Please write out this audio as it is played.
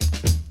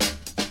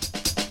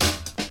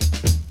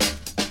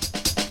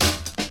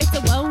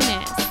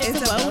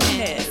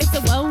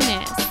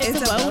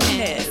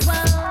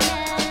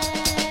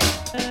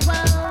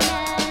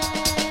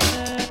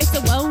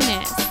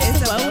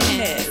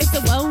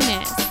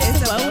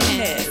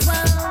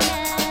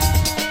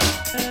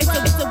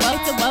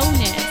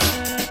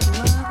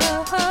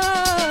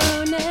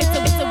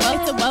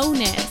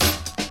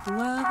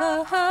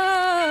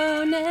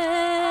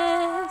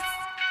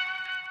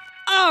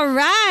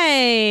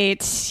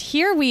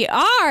here we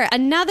are.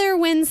 Another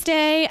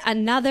Wednesday,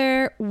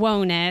 another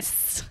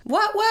wonus.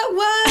 What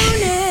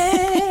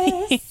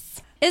wonus?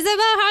 Isabel,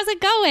 how's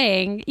it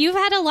going? You've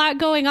had a lot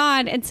going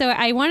on, and so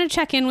I want to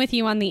check in with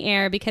you on the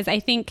air because I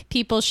think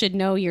people should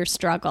know your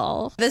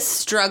struggle. The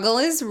struggle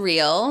is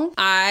real.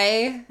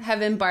 I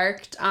have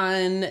embarked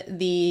on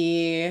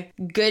the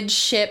good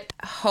ship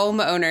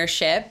home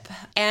ownership,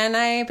 and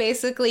I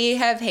basically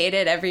have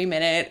hated every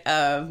minute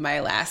of my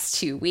last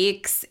 2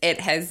 weeks.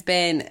 It has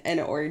been an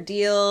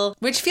ordeal,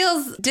 which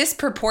feels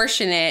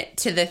disproportionate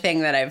to the thing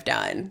that I've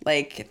done.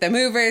 Like, the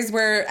movers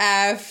were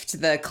effed,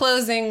 the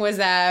closing was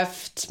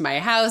effed, my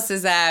house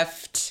is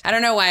effed. I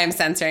don't know why I'm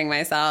censoring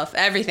myself.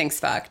 Everything's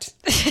fucked.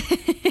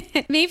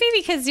 Maybe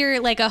because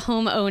you're like a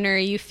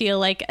homeowner, you feel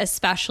like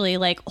especially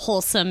like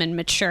wholesome and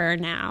mature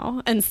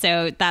now. And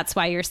so that's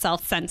why you're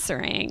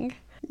self-censoring.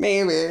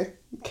 Maybe.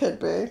 Could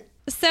be.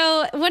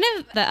 So one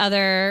of the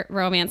other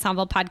romance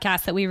novel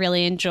podcasts that we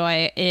really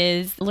enjoy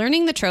is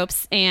Learning the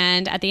Tropes.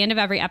 And at the end of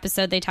every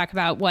episode, they talk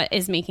about what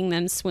is making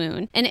them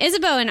swoon. And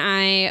Isabeau and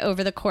I,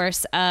 over the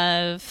course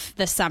of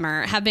the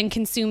summer, have been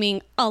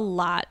consuming a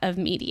lot of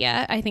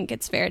media. I think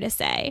it's fair to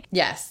say.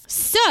 Yes.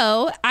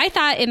 So I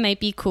thought it might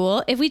be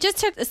cool if we just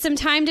took some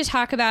time to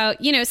talk about,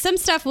 you know, some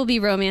stuff will be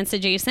romance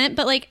adjacent,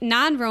 but like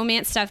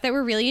non-romance stuff that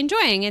we're really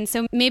enjoying. And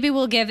so maybe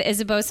we'll give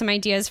Isabeau some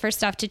ideas for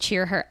stuff to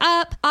cheer her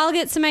up. I'll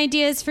get some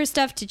ideas for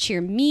stuff to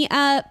cheer me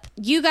up.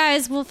 You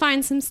guys will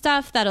find some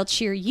stuff that'll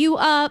cheer you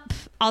up.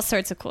 All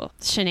sorts of cool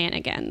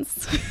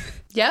shenanigans.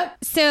 Yep.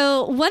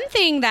 So one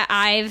thing that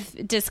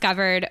I've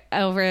discovered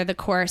over the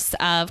course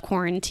of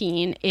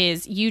quarantine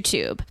is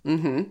YouTube.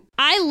 Mm-hmm.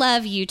 I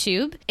love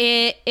YouTube.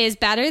 It is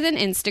better than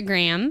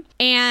Instagram.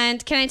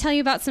 And can I tell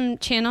you about some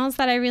channels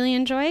that I really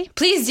enjoy?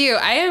 Please do.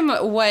 I am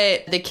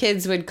what the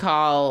kids would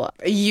call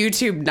a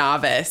YouTube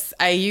novice.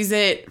 I use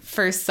it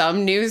for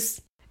some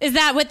news. Is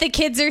that what the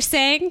kids are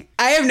saying?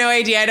 I have no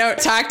idea. I don't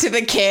talk to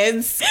the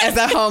kids as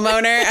a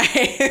homeowner.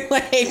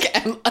 I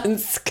am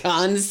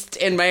ensconced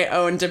in my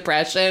own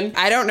depression.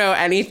 I don't know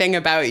anything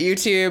about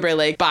YouTube or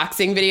like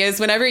boxing videos.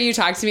 Whenever you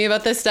talk to me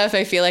about this stuff,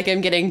 I feel like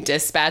I'm getting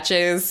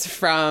dispatches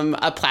from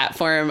a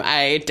platform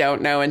I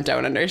don't know and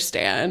don't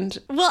understand.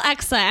 Well,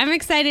 excellent. I'm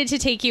excited to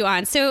take you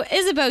on. So,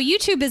 Isabeau,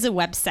 YouTube is a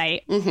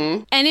website.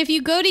 Mm-hmm. And if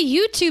you go to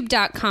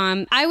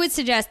youtube.com, I would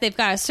suggest they've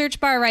got a search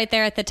bar right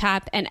there at the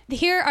top. And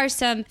here are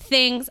some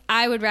things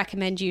I would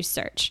recommend you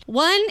search.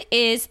 One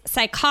is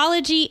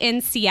Psychology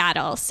in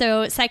Seattle.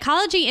 So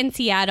Psychology in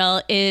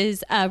Seattle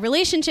is a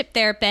relationship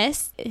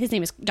therapist. His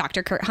name is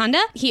Dr. Kurt Honda.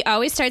 He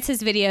always starts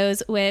his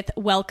videos with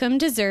welcome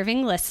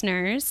deserving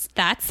listeners.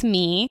 That's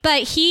me.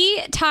 But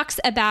he talks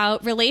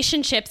about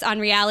relationships on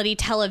reality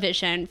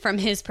television from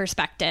his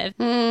perspective.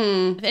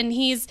 And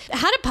he's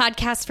had a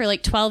podcast for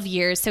like 12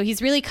 years. So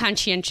he's really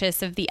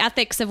conscientious of the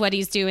ethics of what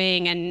he's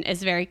doing and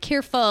is very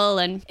careful.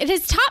 And it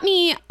has taught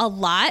me a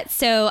lot.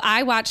 So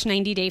I watch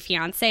 90 Day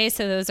Fiancé,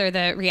 so those are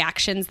the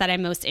reactions that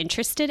I'm most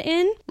interested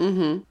in.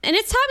 Mm-hmm. And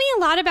it's taught me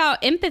a lot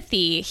about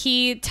empathy.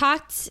 He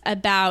talked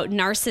about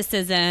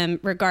narcissism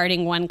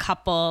regarding one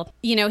couple.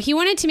 You know, he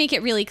wanted to make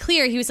it really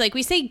clear. He was like,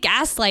 we say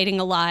gaslighting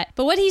a lot,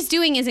 but what he's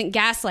doing isn't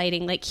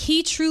gaslighting. Like,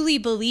 he truly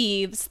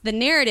believes the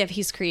narrative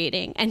he's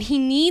creating, and he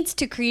needs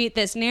to create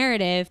this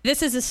narrative.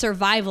 This is a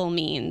survival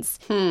means.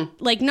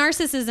 Like,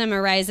 narcissism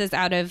arises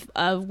out of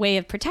a way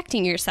of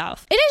protecting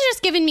yourself. It has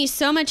just given me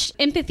so much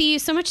empathy,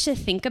 so much to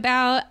think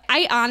about.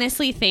 I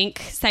honestly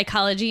think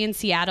Psychology in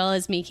Seattle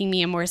is making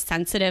me a more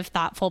sensitive,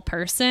 thoughtful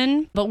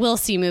person, but we'll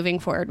see moving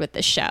forward with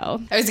the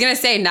show. I was going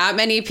to say, not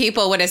many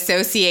people would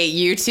associate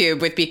YouTube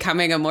with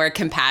becoming a more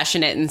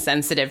compassionate and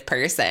sensitive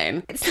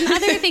person. Some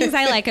other things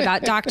I like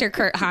about Dr.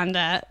 Kurt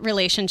Honda,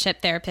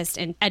 relationship therapist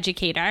and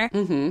educator,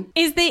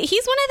 is that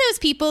he's one of those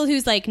people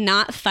who's like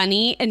not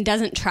funny and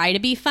doesn't try to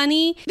be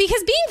funny,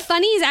 because being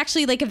funny is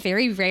actually like a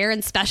very rare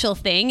and special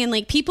thing. And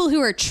like people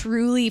who are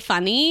truly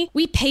funny,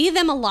 we pay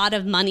them a lot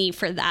of money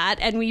for that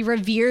and we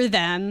revere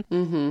them.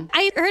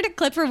 I heard a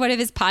clip from one of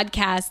his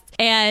podcasts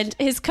and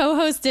his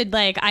co-host did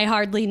like I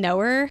hardly know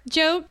her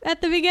joke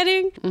at the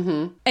beginning.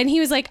 And he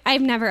was like,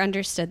 I've never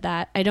understood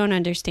that. I don't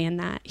understand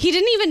that. He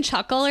didn't even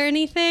chuckle or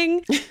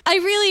anything. I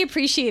really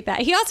appreciate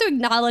that. He also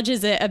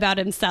acknowledges it about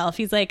himself.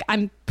 He's like,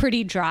 I'm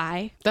pretty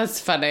dry. That's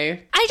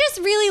funny. I just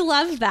really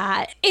love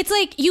that. It's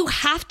like you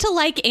have to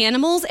like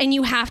animals and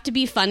you have to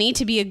be funny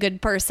to be a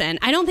good person.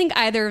 I don't think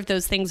either of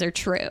those things are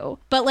true.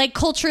 But like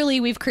culturally,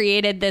 we've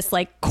created this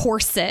like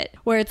corset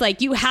where it's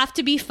like you have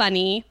to be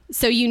funny.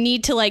 So you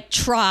need to like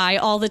try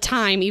all the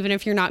time, even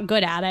if you're not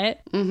good at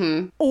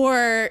it.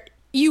 Or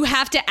you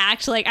have to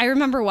act like, I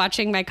remember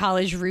watching my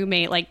college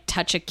roommate like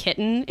touch a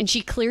kitten, and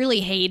she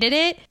clearly hated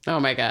it. Oh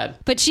my God.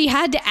 But she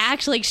had to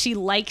act like she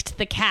liked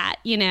the cat,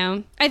 you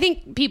know? I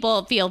think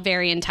people feel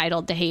very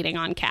entitled to hating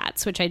on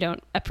cats, which I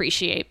don't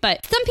appreciate.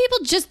 But some people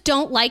just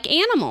don't like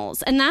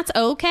animals, and that's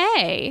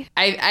okay.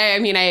 I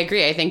mean, I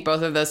agree. I think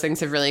both of those things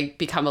have really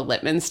become a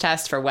litmus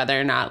test for whether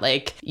or not,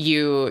 like,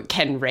 you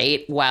can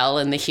rate well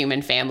in the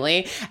human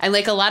family. And,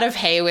 like, a lot of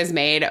hay was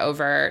made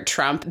over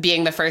Trump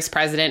being the first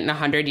president in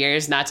 100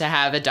 years not to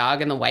have a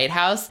dog in the White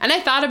House. And I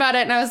thought about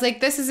it, and I was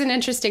like, this is an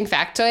interesting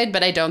factoid,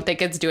 but I don't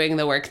think it's doing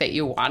the work that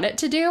you want it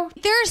to do.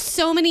 There are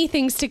so many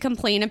things to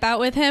complain about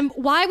with him.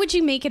 Why would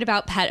you make it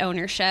about pet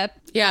ownership?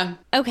 Yeah.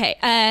 Okay.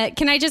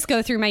 Can I just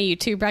go through my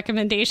YouTube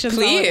recommendations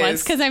all at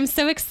once? Because I'm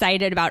so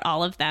excited about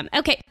all of them.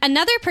 Okay.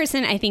 Another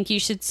person I think you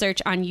should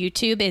search on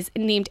YouTube is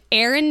named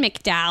Erin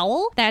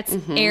McDowell. That's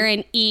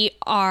Erin,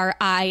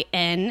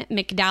 E-R-I-N,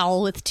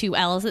 McDowell with 2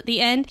 L's at the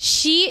end.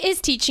 She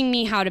is teaching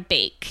me how to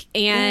bake.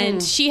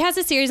 And she has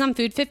a series on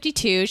Food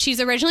 52.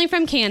 She's originally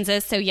from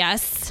Kansas. So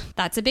yes,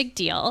 that's a big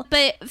deal.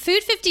 But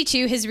Food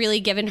 52 has really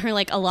given her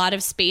like a lot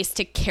of space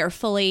to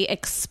carefully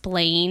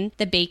explain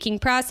the baking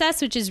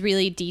process, which is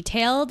really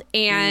detailed.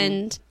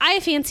 And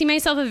I fancy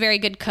myself a very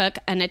good cook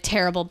and a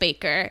terrible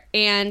baker.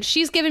 And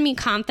she's given me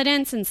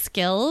confidence and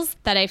skills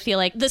that I feel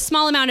like the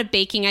small amount of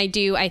baking I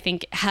do, I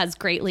think has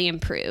greatly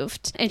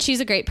improved. And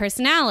she's a great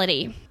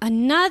personality.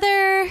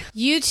 Another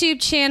YouTube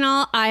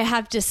channel I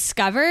have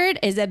discovered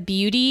is a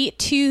beauty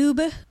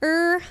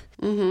tuber.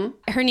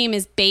 Her name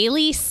is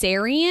Bailey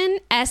Sarian,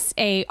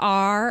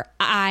 Sarian.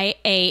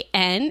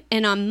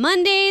 And on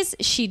Mondays,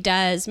 she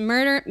does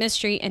murder,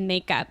 mystery, and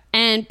makeup.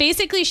 And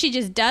basically, she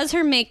just does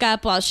her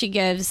makeup while she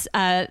gives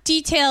a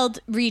detailed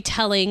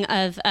retelling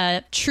of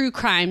a true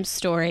crime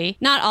story.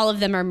 Not all of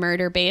them are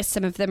murder-based.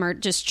 Some of them are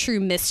just true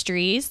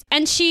mysteries.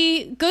 And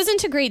she goes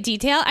into great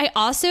detail. I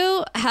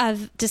also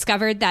have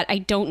discovered that I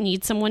don't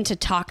need someone to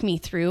talk me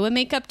through a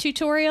makeup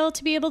tutorial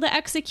to be able to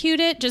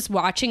execute it. Just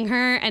watching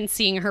her and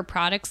seeing her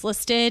products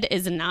listed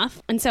is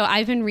enough. And so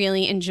I've been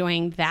really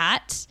enjoying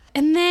that.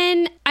 And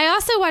then I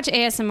also watch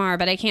ASMR,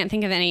 but I can't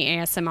think of any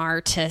ASMR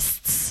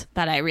artists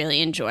that I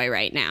really enjoy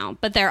right now.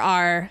 But there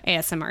are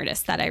ASMR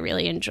artists that I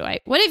really enjoy.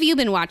 What have you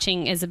been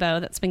watching, Isabeau,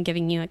 that's been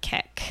giving you a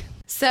kick?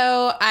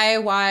 So I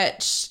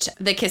watched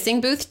The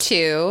Kissing Booth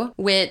 2,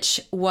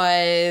 which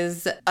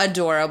was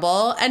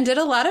adorable and did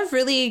a lot of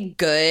really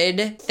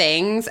good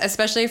things,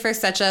 especially for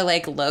such a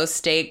like low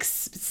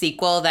stakes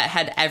sequel that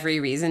had every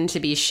reason to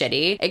be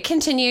shitty. It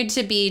continued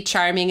to be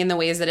charming in the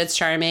ways that it's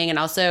charming and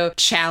also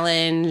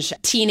challenge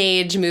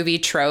teenage movie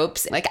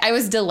tropes. Like I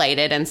was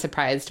delighted and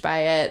surprised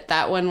by it.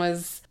 That one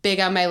was big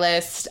on my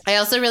list. I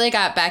also really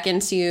got back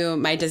into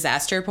my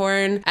disaster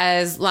porn.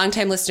 As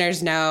longtime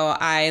listeners know,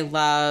 I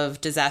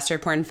love disaster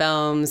porn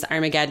films,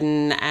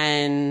 Armageddon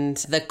and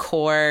The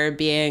Core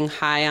being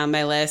high on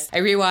my list. I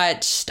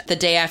rewatched The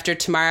Day After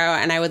Tomorrow,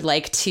 and I would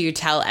like to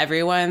tell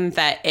everyone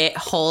that it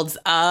holds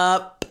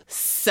up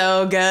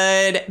so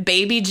good.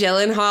 Baby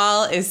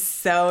Gyllenhaal is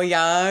so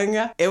young.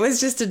 It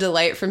was just a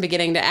delight from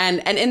beginning to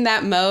end. And in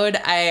that mode,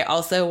 I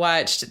also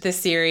watched the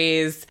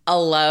series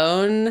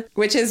Alone,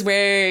 which is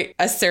where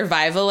a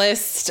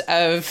survivalist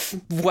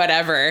of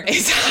whatever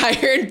is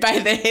hired by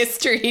the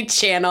History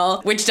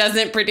Channel, which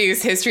doesn't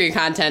produce history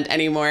content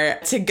anymore,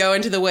 to go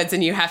into the woods,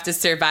 and you have to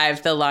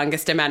survive the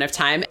longest amount of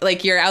time.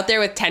 Like you're out there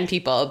with 10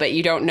 people, but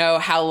you don't know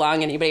how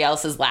long anybody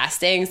else is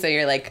lasting. So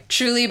you're like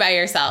truly by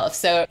yourself.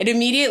 So it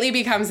immediately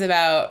becomes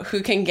about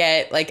who can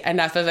get like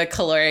enough of a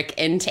caloric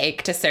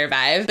intake to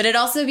survive. But it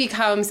also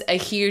becomes a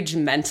huge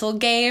mental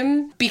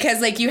game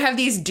because like you have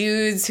these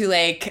dudes who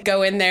like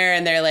go in there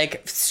and they're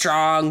like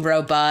strong,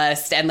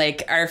 robust, and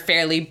like are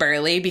fairly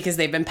burly because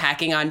they've been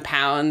packing on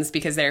pounds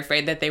because they're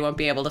afraid that they won't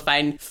be able to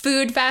find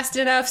food fast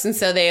enough. And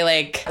so they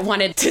like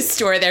wanted to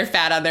store their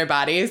fat on their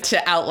bodies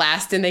to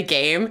outlast in the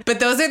game. But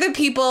those are the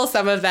people,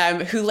 some of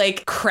them, who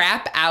like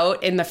crap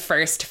out in the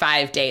first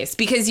 5 days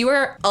because you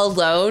are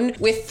alone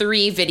with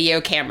 3 video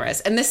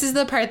cameras. And this is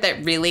the part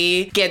that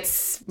really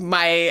gets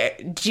my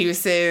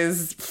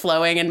juices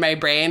flowing in my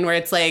brain, where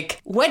it's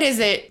like, what is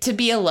it to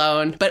be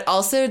alone, but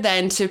also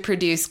then to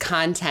produce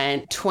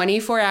content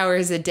 24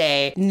 hours a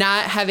day,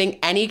 not having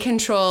any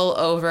control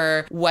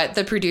over what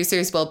the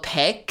producers will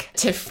pick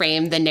to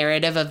frame the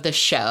narrative of the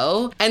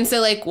show. And so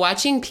like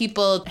watching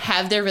people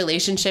have their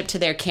relationship to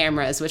their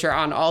cameras, which are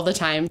on all the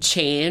time,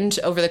 change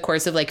over the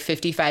course of like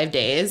 55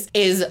 days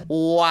is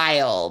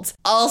wild.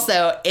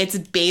 Also, it's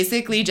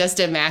basically just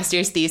a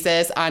master's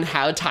thesis on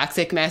how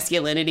toxic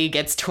masculinity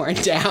gets torn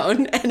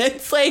down. And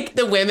it's like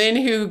the women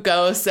who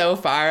go so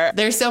far,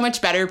 they're so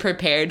much better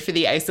prepared for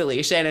the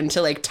isolation and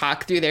to like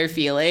talk through their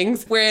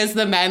feelings. Whereas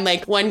the men,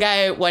 like one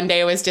guy one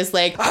day was just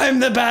like, I'm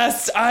the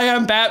best, I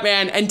am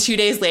Batman. And 2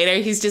 days later,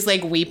 he's just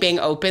like weeping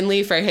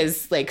openly for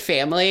his like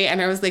family.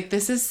 And I was like,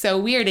 this is so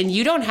weird. And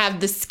you don't have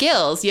the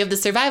skills. You have the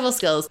survival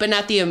skills, but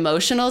not the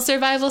emotional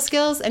survival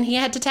skills. And he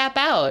had to tap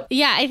out.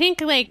 Yeah, I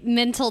think like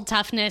mental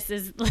toughness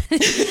is...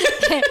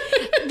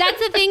 That's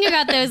That's the thing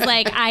about those,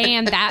 like, I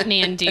am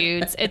Batman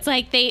dudes. It's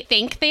like they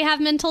think they have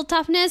mental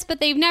toughness,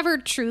 but they've never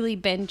truly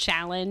been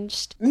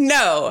challenged.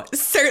 No,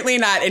 certainly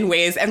not in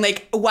ways. And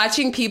like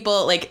watching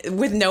people like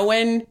with no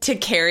one to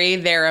carry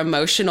their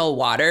emotional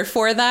water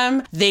for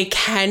them, they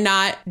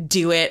cannot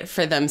do it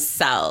for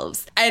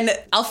themselves. And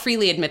I'll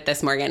freely admit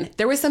this, Morgan.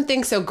 There was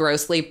something so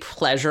grossly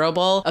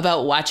pleasurable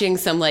about watching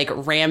some like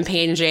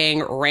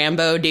rampaging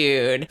Rambo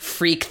dude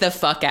freak the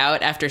fuck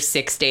out after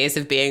 6 days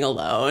of being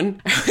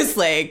alone. I was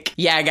like,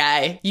 yeah,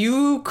 guy,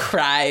 you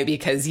cry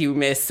because you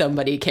miss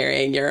somebody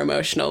carrying your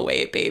emotional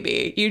weight,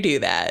 baby. You do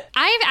that.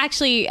 I've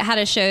actually had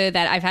a show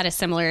that I've had a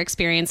similar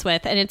experience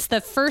with, and it's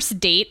the First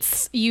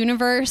Dates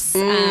universe,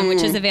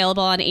 which is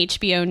available on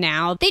HBO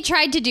now. They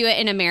tried to do it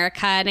in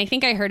America, and I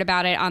think I heard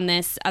about it on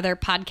this other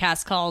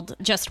podcast called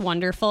Just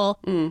Wonderful,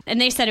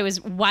 and they said it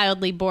was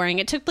wildly boring.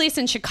 It took place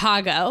in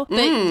Chicago,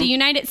 but the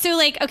United... So,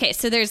 like, okay,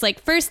 so there's,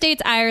 like, First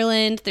Dates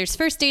Ireland, there's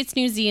First Dates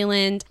New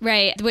Zealand,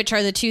 right, which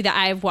are the two that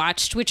I've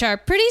watched, which are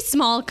pretty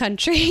small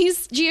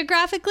countries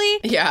geographically.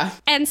 Yeah.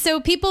 And so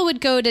people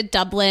would go to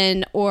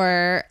Dublin,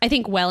 or I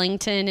think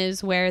Wellington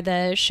is where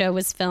the show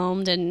was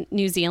filmed in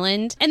New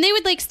Zealand. And they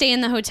would like stay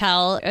in the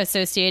hotel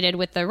associated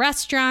with the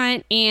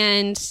restaurant,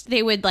 and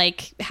they would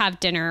like have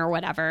dinner or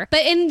whatever.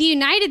 But in the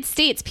United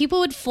States, people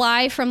would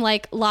fly from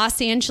like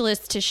Los Angeles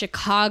to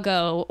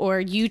Chicago or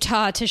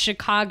Utah to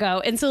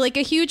Chicago. And so like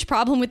a huge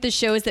problem with the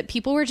show is that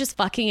people were just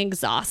fucking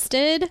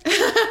exhausted.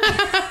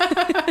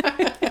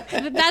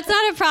 That's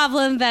not a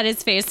problem that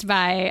is faced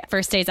by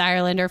First Dates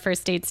Ireland or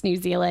First Dates New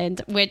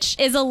Zealand, which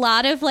is a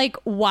lot of like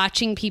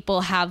watching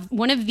people have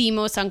one of the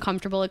most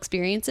uncomfortable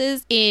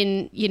experiences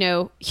in, you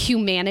know,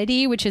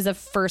 humanity, which is a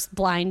first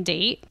blind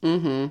date.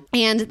 Mm-hmm.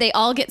 And they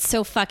all get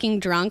so fucking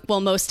drunk.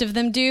 Well, most of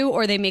them do,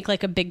 or they make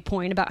like a big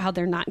point about how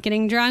they're not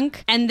getting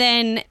drunk. And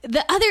then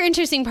the other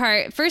interesting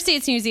part, First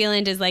Dates New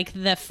Zealand is like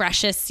the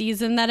freshest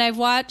season that I've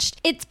watched.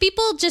 It's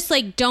people just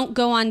like don't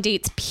go on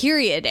dates,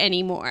 period,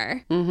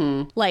 anymore.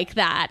 Mm-hmm. Like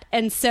that.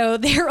 And so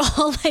they're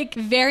all like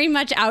very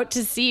much out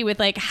to sea with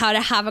like how to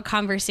have a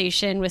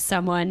conversation with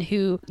someone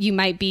who you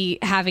might be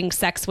having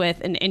sex with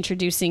and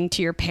introducing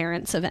to your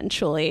parents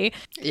eventually.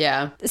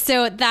 Yeah.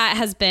 So that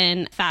has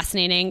been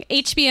fascinating.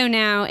 HBO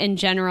Now in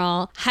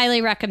general,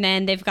 highly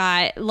recommend. They've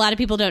got, a lot of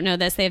people don't know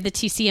this, they have the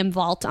TCM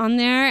Vault on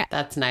there.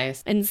 That's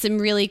nice. And some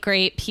really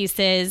great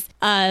pieces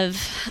of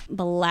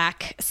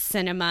Black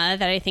cinema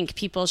that I think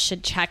people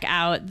should check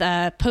out.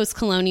 The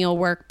post-colonial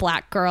work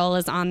Black Girl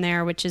is on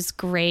there, which is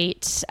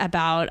great,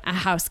 about a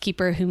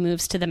housekeeper who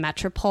moves to the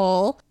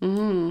metropole.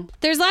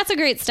 There's lots of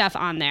great stuff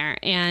on there.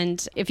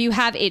 And if you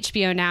have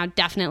HBO Now,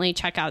 definitely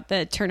check out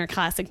the Turner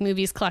Classic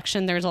Movies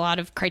collection. There's a lot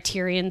of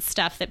Criterion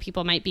stuff that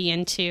people might be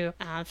into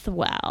as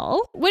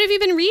well. What have you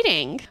been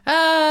reading?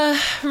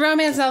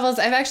 Romance novels.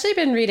 I've actually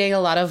been reading a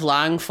lot of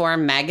long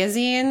form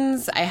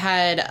magazines. I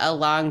had a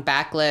long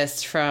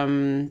backlist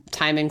from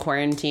time in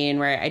quarantine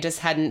where I just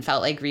hadn't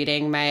felt like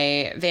reading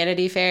my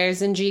Vanity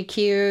Fairs and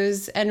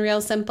GQs and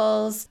Real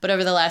Simples. But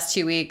over the last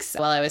 2 weeks,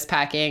 while I was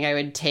packing, I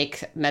would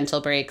take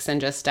mental breaks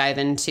and just dive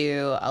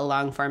into a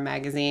long form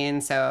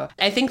magazine. So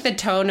I think the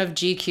tone of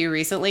GQ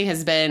recently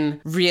has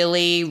been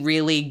really,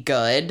 really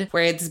good,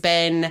 where it's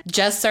been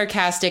just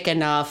sarcastic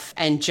enough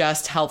and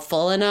just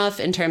helpful enough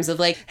in terms of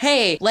like,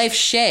 hey, life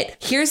shit.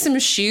 Here's some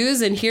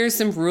shoes and here's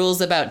some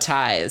rules about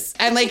ties.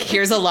 And like,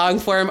 here's a long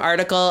form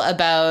article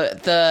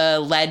about the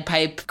lead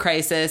pipe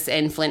crisis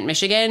in Flint,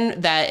 Michigan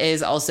that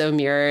is also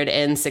mirrored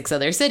in 6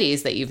 other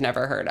cities that you've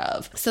never heard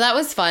of. So that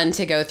was fun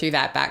to go through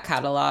that back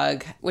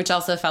catalog, which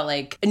also felt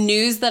like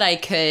news that I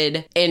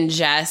could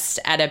ingest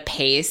at a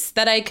pace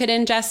that I could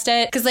ingest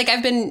it. Because like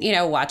I've been, you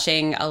know,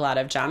 watching a lot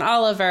of John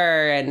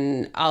Oliver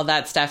and all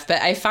that stuff,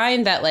 but I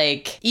find that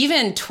like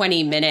even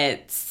 20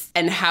 minutes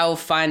and how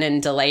fun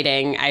and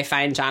delighting I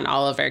find John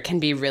Oliver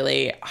can be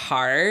really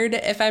hard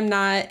if I'm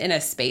not in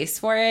a space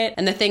for it.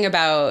 And the thing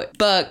about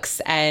books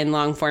and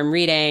long form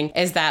reading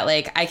is that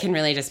like I can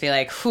really just be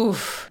like, whew,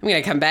 I'm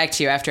going to come back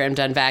to you after I'm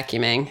done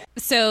vacuuming.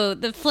 So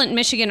the Flint,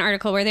 Michigan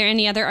article, were there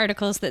any other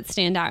articles that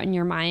stand out in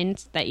your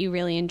mind that you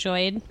really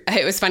enjoyed?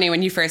 It was funny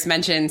when you first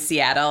mentioned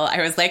Seattle.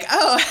 I was like,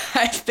 oh,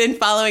 I've been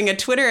following a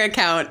Twitter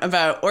account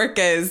about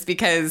orcas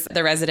because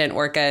the resident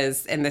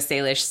orcas in the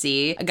Salish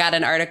Sea got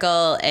an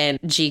article in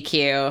GQ,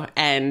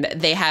 and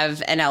they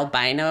have an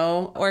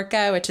albino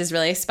orca, which is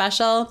really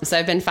special. So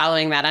I've been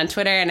following that on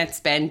Twitter, and it's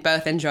been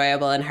both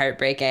enjoyable and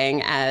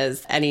heartbreaking,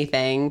 as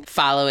anything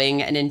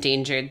following an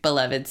endangered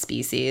beloved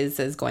species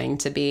is going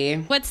to be.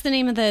 What's the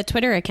name of the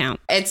Twitter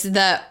account? It's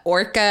the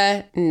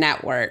Orca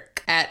Network.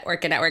 At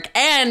Orca Network.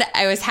 And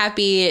I was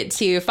happy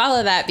to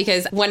follow that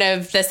because one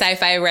of the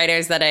sci-fi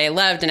writers that I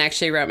loved and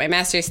actually wrote my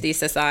master's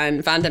thesis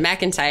on, Vonda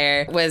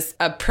McIntyre, was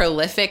a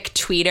prolific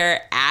tweeter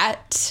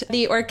at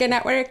the Orca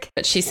Network,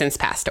 but she's since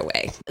passed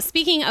away.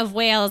 Speaking of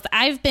whales,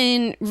 I've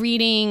been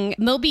reading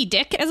Moby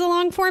Dick as a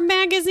long form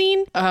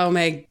magazine. Oh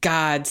my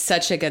God,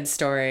 such a good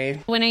story.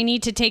 When I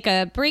need to take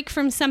a break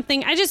from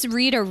something, I just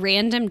read a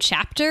random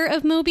chapter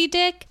of Moby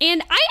Dick.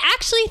 And I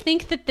actually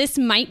think that this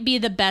might be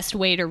the best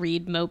way to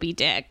read Moby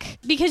Dick.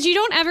 because you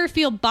don't ever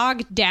feel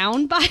bogged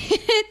down by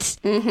it.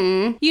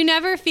 Mm-hmm. You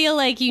never feel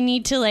like you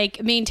need to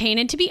like maintain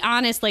it. To be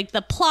honest, like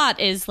the plot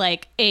is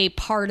like a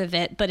part of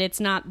it, but it's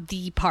not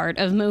the part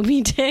of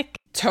Moby Dick.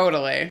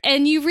 Totally.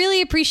 And you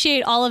really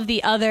appreciate all of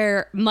the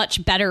other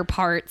much better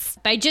parts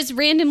by just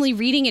randomly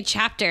reading a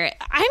chapter.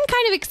 I'm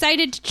kind of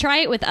excited to try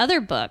it with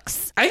other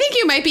books. I think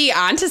you might be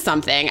onto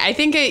something. I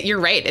think you're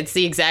right. It's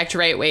the exact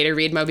right way to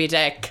read Moby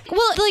Dick.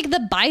 Well, like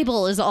the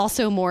Bible is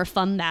also more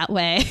fun that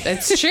way.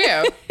 That's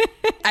true.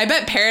 I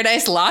bet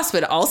Paradise Lost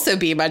would also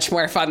be much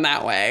more fun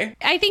that way.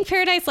 I think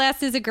Paradise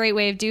Lost is a great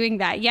way of doing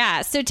that.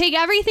 Yeah. So take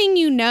everything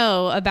you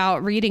know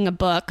about reading a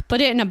book, put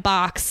it in a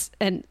box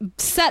and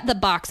set the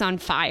box on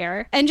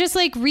fire and just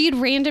like read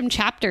random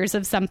chapters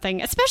of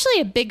something,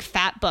 especially a big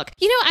fat book.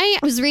 You know, I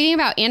was reading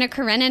about Anna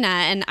Karenina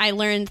and I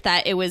learned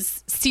that it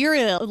was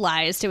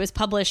serialized. It was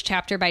published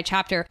chapter by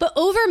chapter, but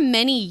over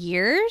many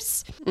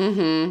years,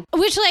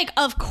 which like,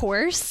 of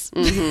course,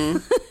 but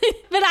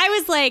I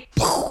was like,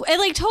 it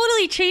like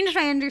totally changed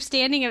my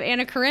understanding of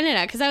Anna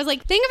Karenina. Cause I was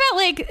like, think about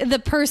like the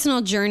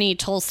personal journey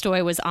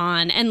Tolstoy was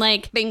on and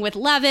like being with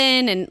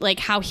Levin and like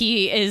how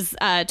he is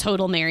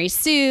total Mary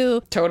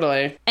Sue.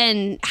 Totally.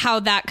 And how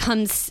that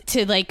comes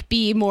to like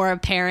be more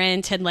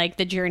apparent and like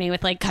the journey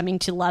with like coming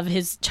to love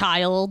his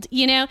child,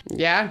 you know?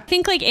 Yeah. I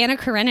think like Anna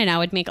Karenina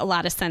would make a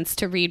lot of sense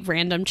to read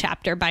random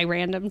chapter by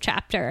random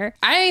chapter.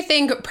 I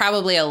think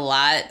probably a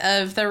lot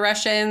of the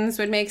Russians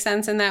would make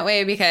sense in that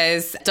way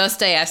because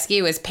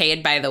Dostoevsky was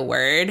paid by the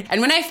word.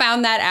 And when I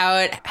found that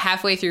out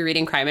halfway through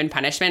reading Crime and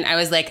Punishment, I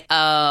was like,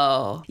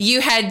 oh,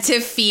 you had to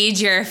feed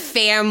your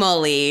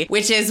family,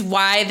 which is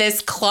why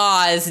this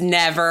clause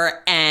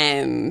never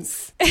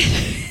ends.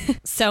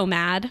 So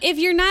mad. If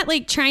you're not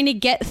like trying to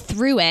get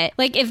through it,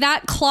 like if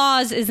that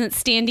clause isn't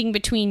standing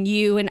between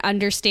you and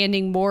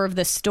understanding more of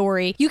the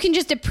story, you can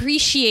just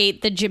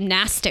appreciate the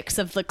gymnastics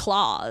of the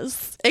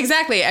clause.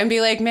 Exactly. And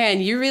be like, man,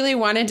 you really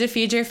wanted to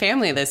feed your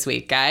family this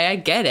week, guy. I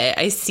get it.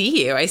 I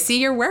see you. I see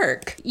your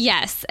work.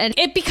 Yes. And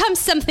it becomes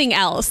something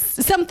else,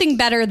 something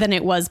better than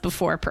it was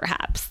before,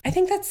 perhaps. I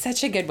think that's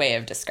such a good way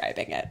of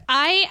describing it.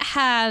 I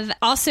have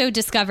also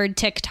discovered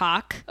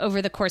TikTok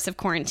over the course of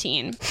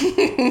quarantine.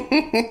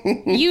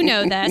 You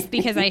know this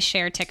because I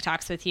share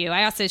TikToks with you.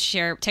 I also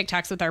share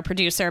TikToks with our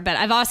producer, but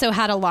I've also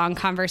had a long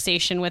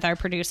conversation with our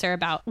producer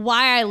about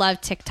why I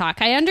love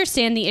TikTok. I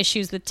understand the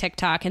issues with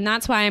TikTok, and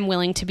that's why I'm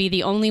willing to be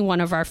the only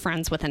one of our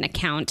friends with an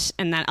account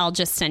and that I'll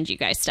just send you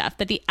guys stuff.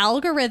 But the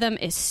algorithm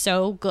is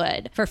so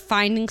good for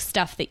finding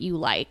stuff that you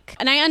like.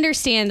 And I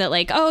understand that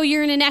like, oh,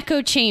 you're in an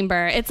echo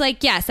chamber. It's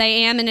like, yes, I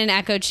am in an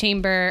echo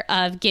chamber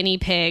of guinea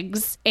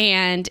pigs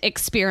and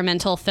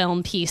experimental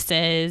film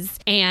pieces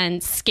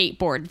and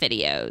skateboard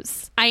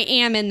videos. I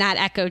am in that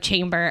echo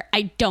chamber.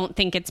 I don't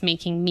think it's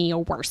making me a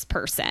worse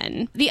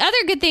person. The other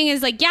good thing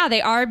is like, yeah,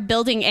 they are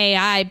building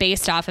AI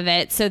based off of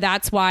it. So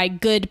that's why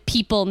good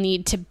people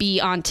need to be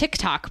on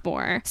TikTok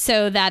more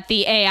so that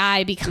the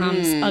AI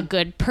becomes a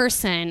good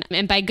person.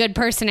 And by good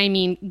person, I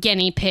mean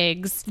guinea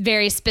pigs,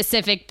 very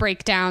specific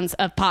breakdowns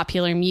of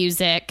popular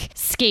music,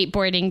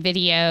 skateboarding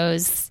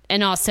videos,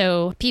 and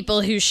also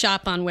people who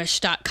shop on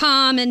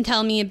wish.com and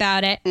tell me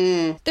about it.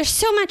 There's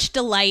so much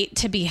delight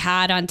to be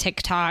had on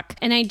TikTok,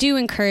 and I do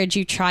encourage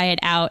you try it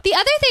out. The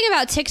other thing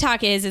about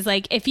TikTok is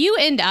like if you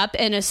end up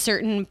in a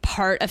certain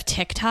part of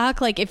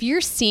TikTok, like if you're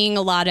seeing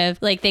a lot of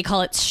like they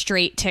call it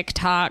straight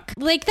TikTok,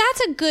 like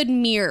that's a good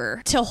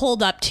mirror to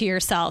hold up to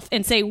yourself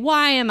and say,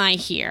 why am I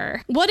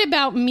here? What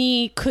about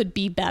me could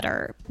be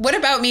better? What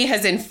about me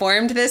has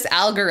informed this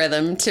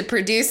algorithm to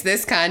produce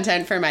this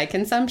content for my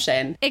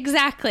consumption?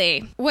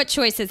 Exactly. What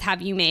choices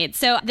have you made?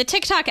 So the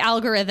TikTok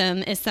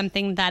algorithm is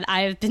something that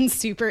I've been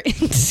super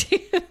into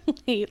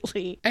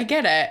lately. I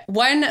get it.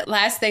 One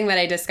last thing that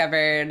I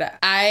discovered,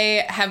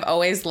 I have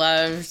always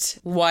loved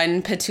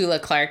one Petula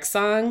Clark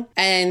song,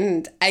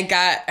 and I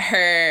got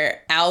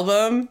her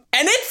album,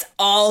 and it's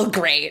all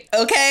great,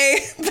 okay?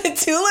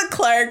 Petula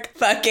Clark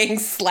fucking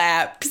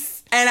slaps.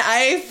 And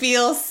I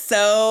feel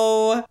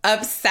so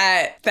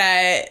upset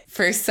that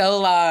for so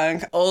long,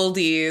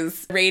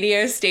 oldies,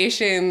 radio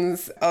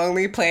stations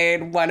only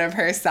played one of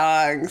her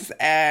songs.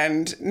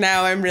 And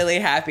now I'm really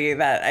happy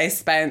that I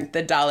spent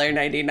the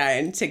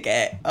 $1.99 to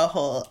get a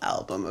whole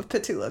album of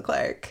Petula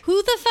Clark.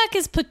 Who the fuck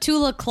is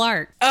Petula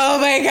Clark? Oh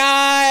my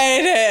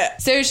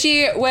God. So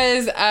she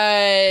was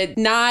a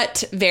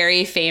not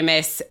very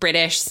famous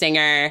British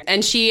singer.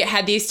 And she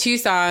had these two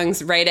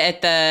songs right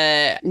at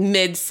the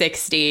mid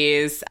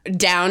 60s.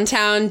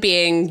 Downtown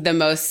being the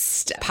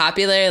most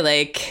popular,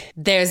 like,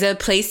 there's a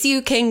place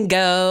you can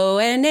go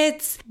and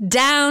it's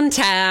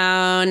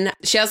downtown.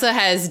 She also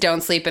has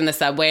Don't Sleep in the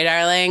Subway,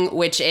 Darling,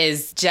 which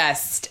is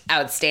just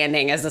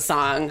outstanding as a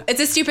song.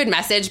 It's a stupid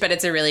message, but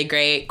it's a really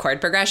great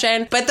chord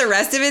progression. But the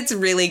rest of it's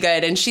really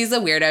good, and she's a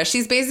weirdo.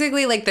 She's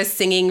basically like the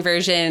singing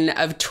version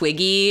of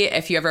Twiggy,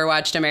 if you ever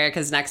watched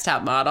America's Next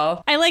Top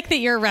Model. I like that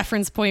your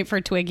reference point for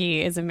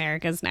Twiggy is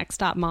America's Next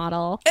Top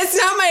Model. It's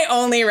not my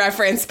only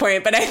reference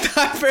point, but I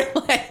thought for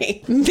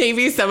like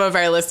maybe some of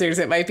our listeners,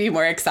 it might be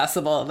more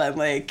accessible than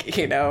like,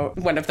 you know,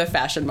 one of the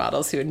fashion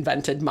models who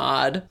invented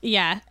mod.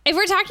 Yeah. If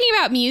we're talking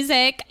about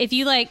music, if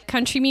you like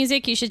country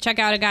music, you should check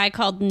out a guy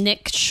called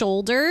Nick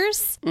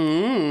Shoulders.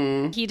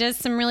 He does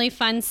some really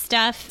fun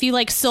stuff. If you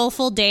like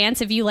soulful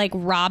dance, if you like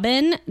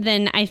Robin,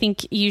 then I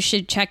think you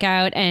should check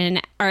out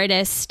an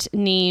artist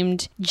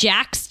named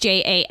Jax,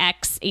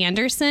 Jax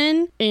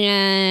Anderson.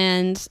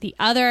 And the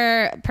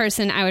other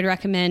person I would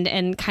recommend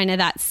in kind of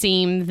that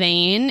same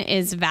vein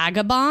is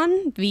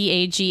Vagabond,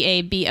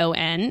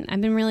 Vagabon.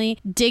 I've been really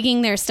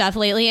digging their stuff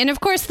lately. And of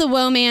course, the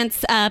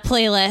Womance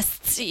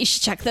playlists. You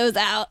should check those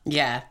out.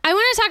 Yeah. I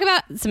want to talk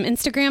about some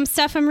Instagram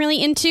stuff I'm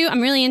really into.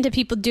 I'm really into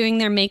people doing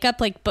their makeup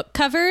like book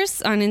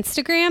covers on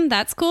Instagram.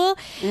 That's cool.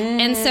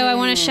 And so I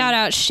want to shout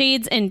out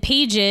Shades and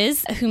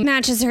Pages, who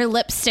matches her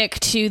lipstick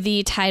to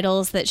the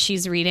titles that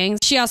she's reading.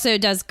 She also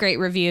does great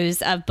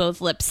reviews of both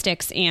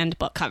lipsticks and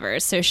book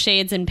covers. So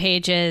Shades and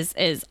Pages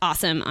is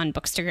awesome on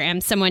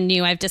Bookstagram. Someone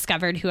new I've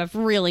discovered who I've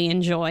really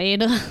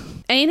enjoyed.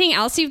 Anything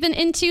else you've been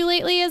into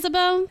lately,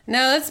 Isabeau?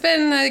 No, that's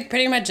been like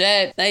pretty much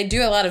it. I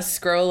do a lot of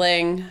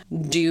scrolling,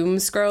 doom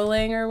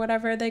scrolling or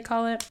whatever they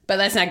call it. But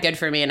that's not good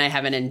for me and I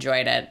haven't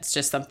enjoyed it. It's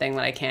just something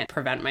that I can't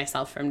prevent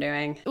myself from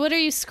doing. What are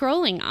you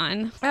scrolling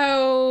on?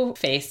 Oh,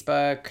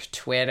 Facebook,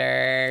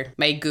 Twitter,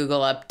 my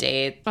Google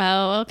update.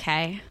 Oh,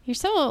 okay. You're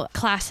so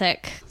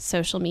classic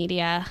social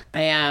media.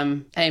 I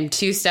am. I'm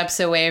 2 steps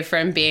away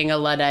from being a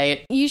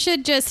Luddite. You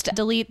should just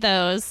delete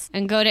those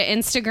and go to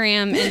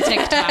Instagram and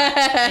TikTok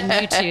and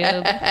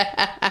YouTube.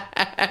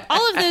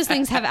 All of those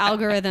things have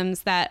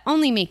algorithms that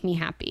only make me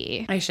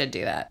happy. I should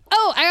do that.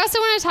 Oh, I also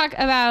want to talk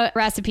about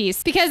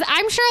recipes because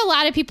I'm sure a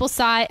lot of people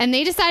saw it and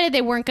they decided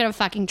they weren't going to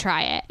fucking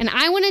try it. And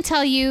I want to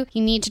tell you,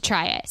 you need to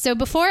try it. So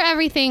before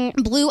everything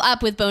blew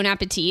up with Bon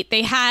Appetit,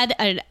 they had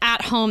an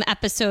at-home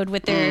episode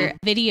with their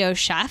video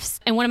chefs.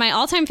 And one of my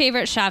all-time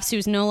favorite chefs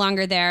who's no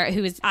longer there,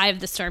 who is Eye of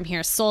the Storm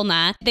here,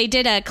 Solna, they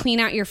did a clean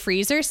out your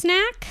freezer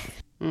snack.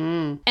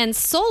 And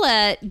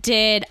Sola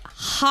did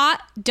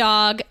hot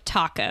dog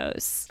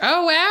tacos.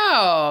 Oh,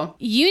 wow.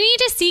 You need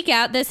to seek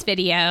out this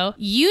video.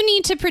 You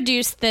need to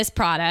produce this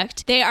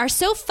product. They are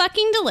so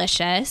fucking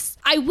delicious.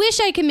 I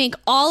wish I could make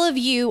all of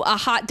you a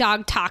hot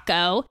dog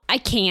taco. I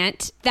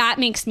can't. That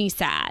makes me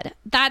sad.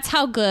 That's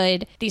how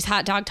good these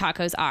hot dog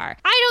tacos are.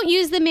 I don't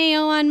use the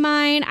mayo on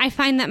mine. I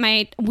find that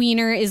my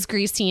wiener is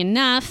greasy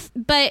enough.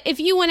 But if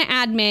you want to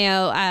add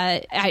mayo,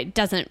 it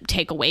doesn't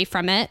take away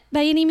from it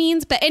by any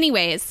means. But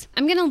anyways,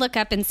 I'm going to look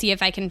up and see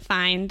if I can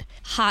find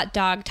hot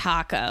dog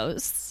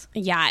tacos.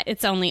 Yeah,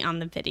 it's only on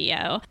the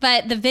video.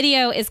 But the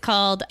video is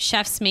called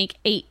Chefs Make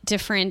 8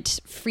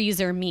 Different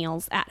Freezer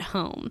Meals at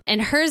Home.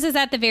 And hers is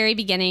at the very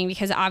beginning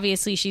because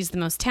obviously she's the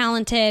most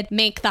talented.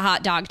 Make the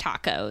hot dog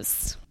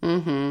tacos.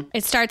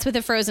 It starts with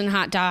a frozen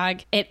hot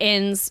dog. It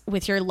ends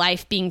with your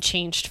life being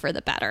changed for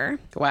the better.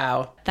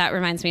 Wow. That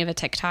reminds me of a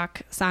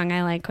TikTok song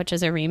I like, which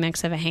is a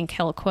remix of a Hank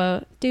Hill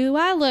quote. Do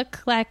I look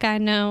like I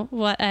know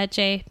what a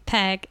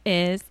JPEG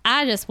is?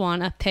 I just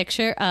want a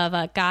picture of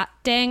a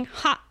goddamn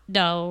hot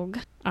dog.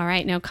 All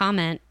right, no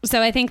comment.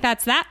 So I think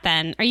that's that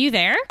then. Are you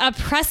there?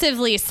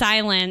 Oppressively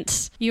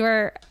silent.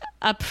 You're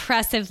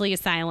oppressively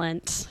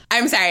silent.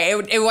 I'm sorry.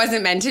 It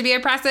wasn't meant to be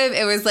oppressive.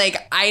 It was like,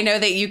 I know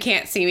that you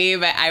can't see me,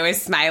 but I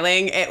was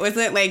smiling. It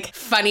wasn't like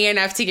funny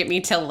enough to get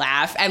me to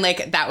laugh. And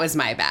like, that was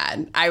my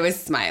bad. I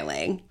was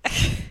smiling.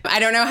 I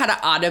don't know how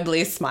to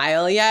audibly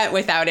smile yet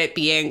without it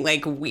being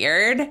like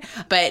weird.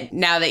 But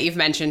now that you've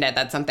mentioned it,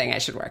 that's something I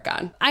should work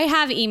on. I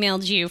have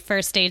emailed you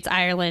First Dates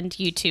Ireland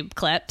YouTube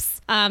clips.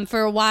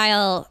 For a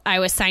while, I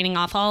was signing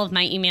off all of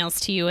my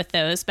emails to you with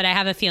those, but I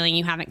have a feeling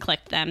you haven't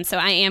clicked them. So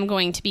I am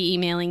going to be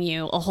emailing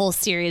you a whole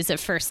series of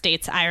First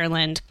Dates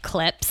Ireland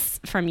clips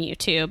from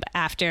YouTube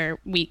after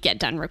we get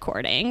done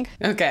recording.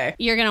 Okay.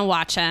 You're going to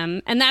watch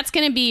them, and that's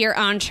going to be your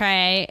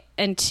entree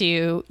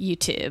into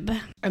YouTube.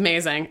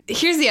 Amazing.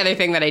 Here's the other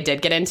thing that I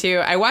did get into.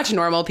 I watch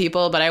Normal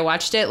People, but I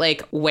watched it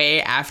like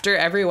way after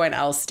everyone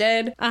else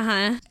did.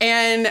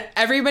 And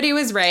everybody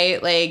was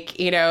right. Like,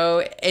 you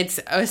know, it's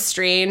a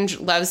strange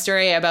love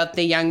story about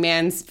the young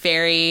man's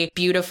very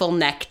beautiful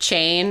neck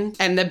chain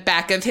and the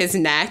back of his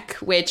neck,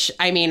 which,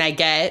 I mean, I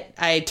get.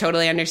 I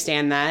totally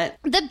understand that.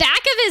 The back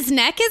of his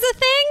neck is a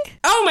thing?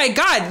 Oh my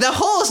God. The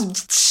whole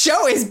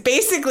show is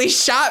basically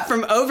shot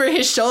from over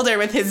his shoulder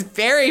with his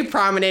very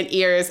prominent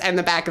ears and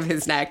the back of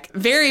his neck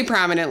very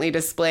prominently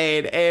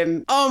displayed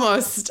in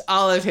almost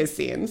all of his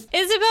scenes.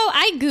 Isabel,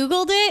 I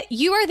Googled it.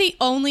 You are the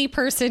only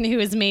person who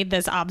has made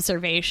this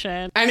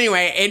observation.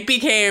 Anyway, it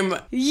became...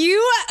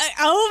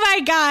 Oh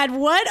my God,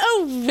 what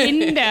a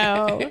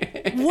window.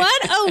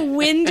 What a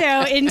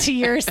window into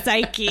your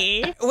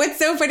psyche. What's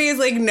so funny is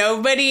like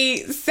nobody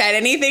said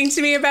anything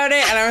to me about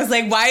it. And I was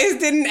like, why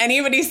didn't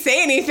anybody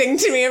say anything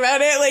to me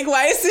about it? Like,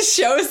 why is this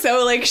show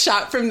so like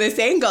shot from this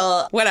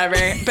angle? Whatever.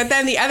 But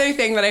then the other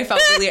thing that I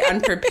felt really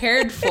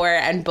unprepared for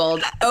and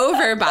bowled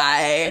over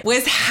by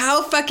was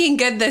how fucking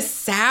good the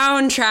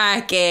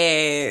soundtrack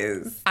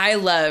is. I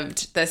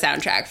loved the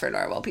soundtrack for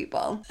Normal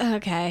People.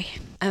 Okay.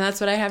 And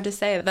that's what I have to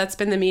say. That's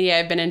been the media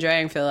I've been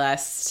enjoying for the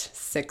last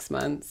 6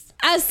 months.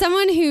 As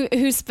someone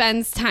who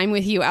spends time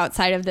with you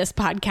outside of this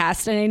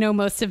podcast, and I know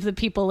most of the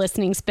people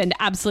listening spend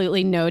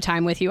absolutely no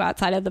time with you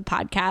outside of the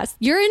podcast,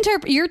 your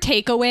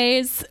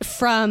takeaways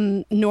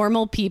from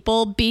Normal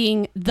People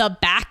being the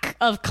back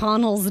of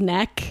Connell's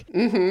neck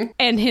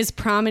and his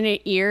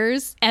prominent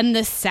ears and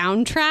the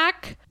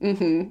soundtrack,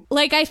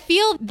 like, I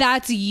feel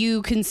that's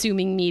you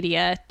consuming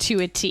media to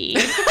a T.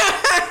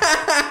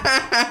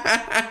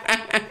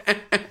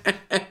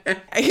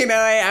 You know,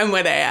 I am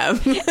what I am.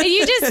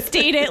 You just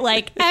state it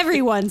like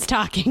everyone's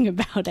talking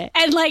about it.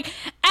 And like,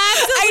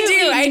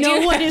 absolutely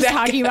no one is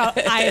talking about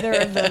either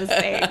of those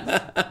things.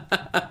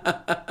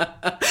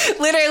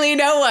 Literally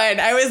no one.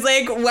 I was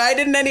like, why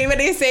didn't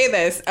anybody say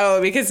this?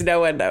 Oh, because no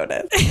one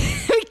noticed.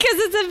 Because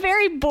it's a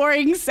very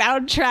boring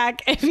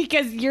soundtrack and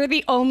because you're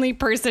the only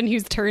person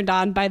who's turned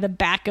on by the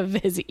back of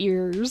his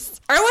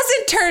ears. I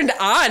wasn't turned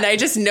on. I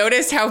just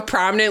noticed how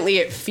prominently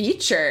it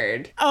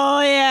featured.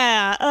 Oh,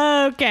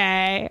 yeah.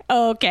 Okay.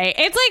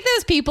 It's like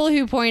those people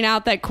who point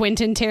out that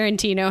Quentin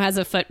Tarantino has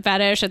a foot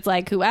fetish. It's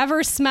like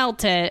whoever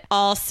smelt it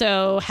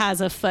also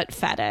has a foot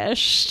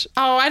fetish.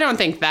 Oh, I don't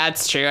think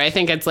that's true. I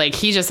think it's like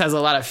he just has a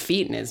lot of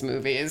feet in his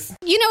movies.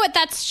 You know what?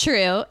 That's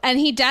true. And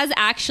he does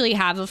actually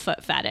have a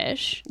foot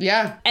fetish.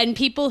 Yeah. And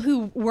people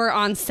who were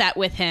on set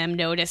with him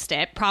noticed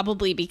it,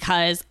 probably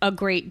because a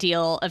great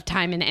deal of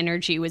time and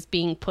energy was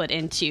being put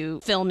into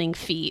filming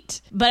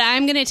feet. But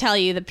I'm going to tell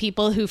you, the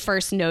people who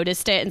first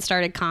noticed it and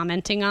started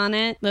commenting on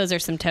it, those are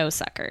some toe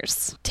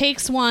suckers.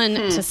 Takes one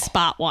to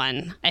spot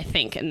one, I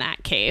think, in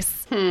that case.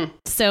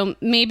 So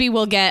maybe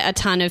we'll get a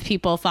ton of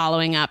people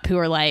following up who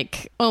are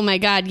like, oh my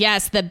God,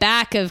 yes, the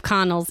back of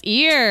Connell's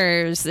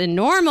ears in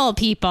Normal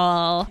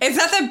People. It's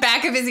not the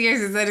back of his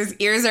ears, it's that his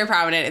ears are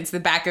prominent. It's the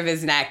back of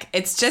his neck.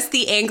 It's just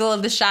the angle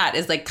of the shot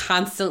is like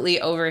constantly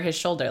over his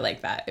shoulder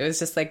like that. It was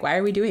just like, why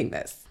are we doing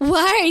this?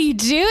 Why are you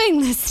doing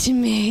this to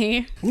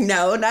me?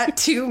 No, not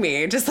to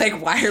me. Just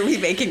like, why are we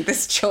making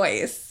this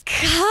choice?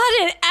 Cut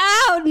it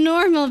out,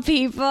 Normal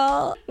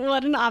People.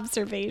 What an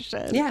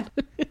observation. Yeah.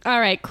 All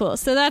right, cool.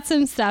 So that's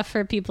some stuff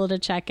for people to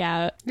check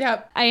out.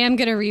 Yep. I am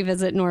going to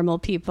revisit Normal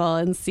People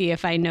and see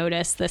if I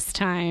notice this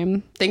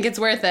time. Think it's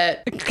worth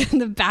it.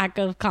 The back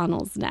of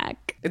Connell's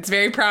neck. It's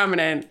very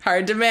prominent.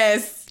 Hard to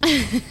miss.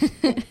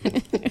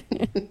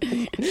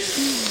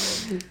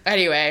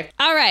 Anyway.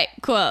 All right,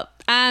 cool.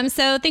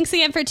 So thanks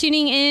again for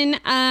tuning in.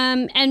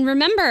 And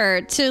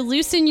remember to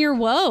loosen your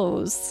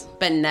woes.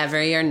 But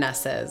never your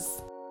nusses.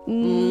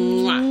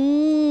 Mwah.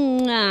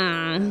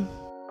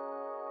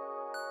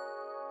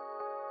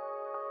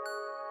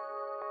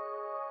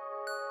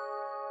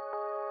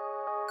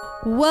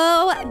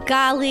 Whoa,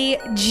 golly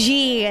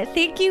gee.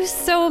 Thank you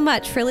so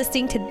much for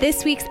listening to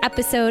this week's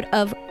episode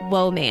of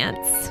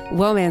Womance.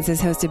 Womance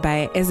is hosted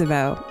by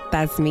Isabeau.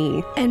 That's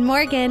me. And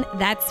Morgan,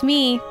 that's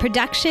me.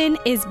 Production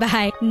is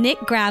by Nick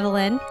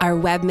Gravelin. Our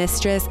web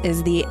mistress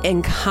is the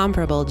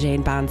incomparable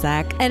Jane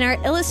Bonsack. And our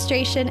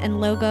illustration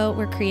and logo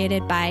were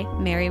created by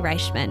Mary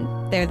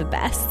Reichman. They're the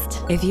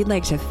best. If you'd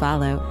like to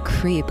follow,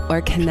 creep,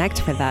 or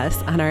connect with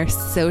us on our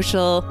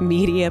social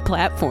media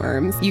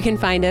platforms, you can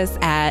find us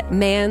at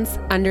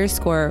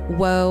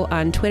mans_woe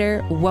on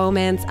Twitter,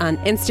 womance on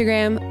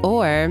Instagram,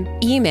 or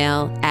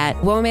email at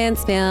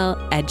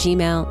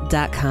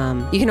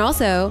womancemail@gmail.com. You can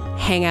also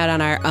hang out on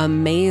our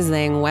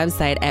amazing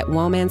website at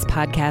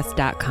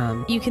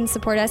womancepodcast.com. You can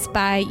support us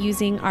by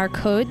using our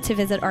code to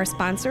visit our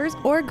sponsors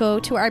or go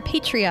to our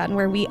Patreon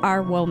where we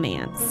are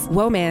Womance.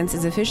 Womance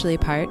is officially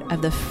part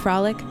of the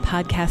Frolic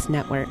Podcast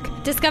Network.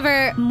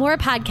 Discover more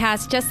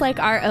podcasts just like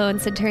our own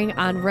centering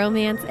on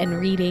romance and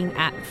reading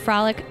at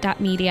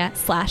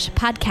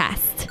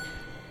frolic.media/podcast.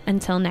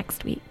 Until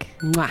next week.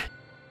 Mwah.